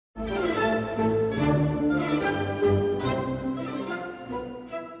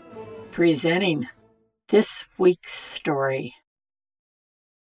Presenting this week's story.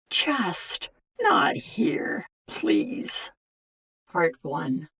 Just not here, please. Part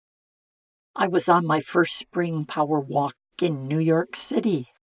 1. I was on my first spring power walk in New York City,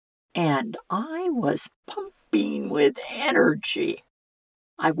 and I was pumping with energy.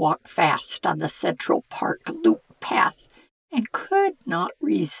 I walked fast on the Central Park Loop path and could not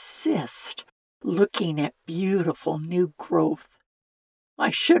resist looking at beautiful new growth.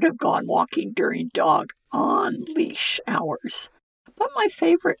 I should have gone walking during dog on-leash hours, but my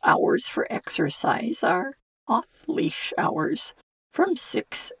favorite hours for exercise are off-leash hours from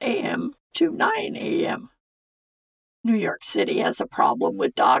 6 a.m. to 9 a.m. New York City has a problem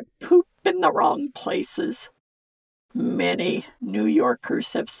with dog poop in the wrong places. Many New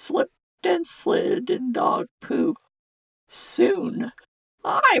Yorkers have slipped and slid in dog poo. Soon,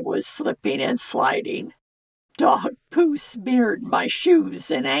 I was slipping and sliding. Dog poo smeared my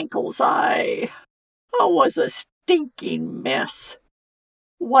shoes and ankles. I was a stinking mess.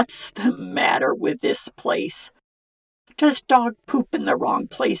 What's the matter with this place? Does dog poop in the wrong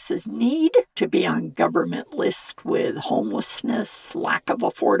places need to be on government lists with homelessness, lack of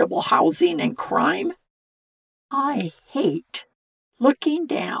affordable housing, and crime? I hate looking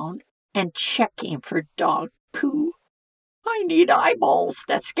down and checking for dog poo. I need eyeballs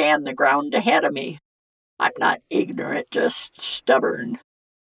that scan the ground ahead of me. I'm not ignorant, just stubborn.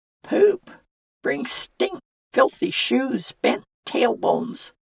 Poop brings stink, filthy shoes, bent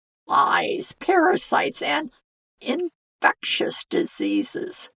tailbones, lice, parasites, and infectious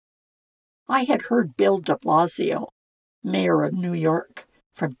diseases. I had heard Bill de Blasio, mayor of New York,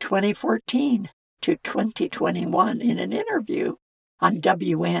 from 2014 to 2021 in an interview on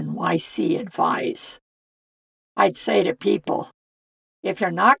WNYC Advise. I'd say to people, if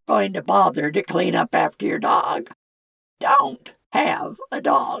you're not going to bother to clean up after your dog, don't have a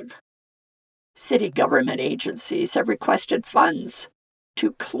dog. City government agencies have requested funds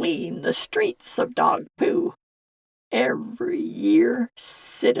to clean the streets of dog poo. Every year,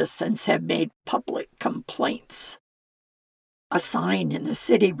 citizens have made public complaints. A sign in the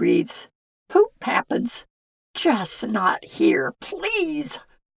city reads, "Poop happens, just not here, please."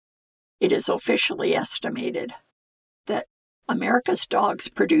 It is officially estimated that America's dogs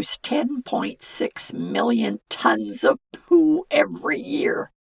produce 10.6 million tons of poo every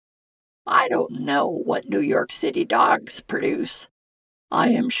year. I don't know what New York City dogs produce. I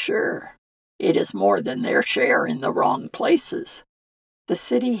am sure it is more than their share in the wrong places. The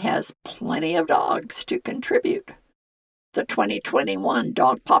city has plenty of dogs to contribute. The 2021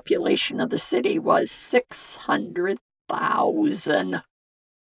 dog population of the city was 600,000.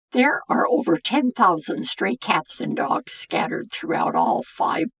 There are over 10,000 stray cats and dogs scattered throughout all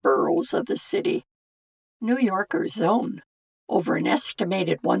 5 boroughs of the city. New Yorkers own over an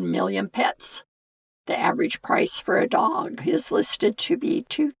estimated 1 million pets. The average price for a dog is listed to be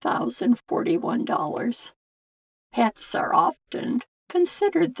 $2,041. Pets are often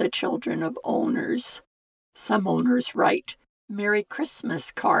considered the children of owners. Some owners write Merry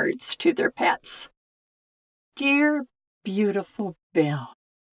Christmas cards to their pets. Dear beautiful Bill,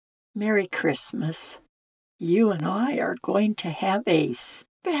 Merry Christmas. You and I are going to have a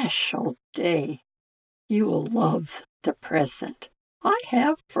special day. You will love the present I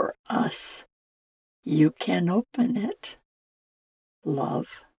have for us. You can open it.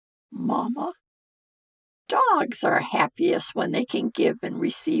 Love, Mama. Dogs are happiest when they can give and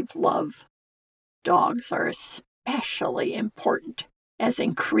receive love. Dogs are especially important as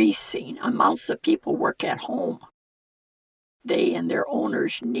increasing amounts of people work at home. They and their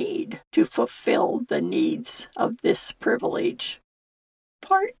owners need to fulfill the needs of this privilege.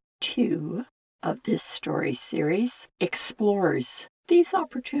 Part 2 of this story series explores these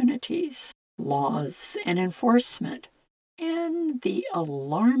opportunities, laws and enforcement, and the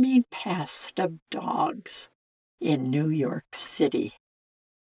alarming past of dogs in New York City.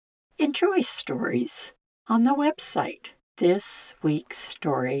 Enjoy stories on the website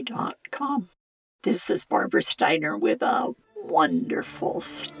thisweekstory.com. This is Barbara Steiner with a wonderful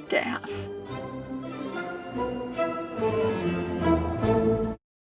staff.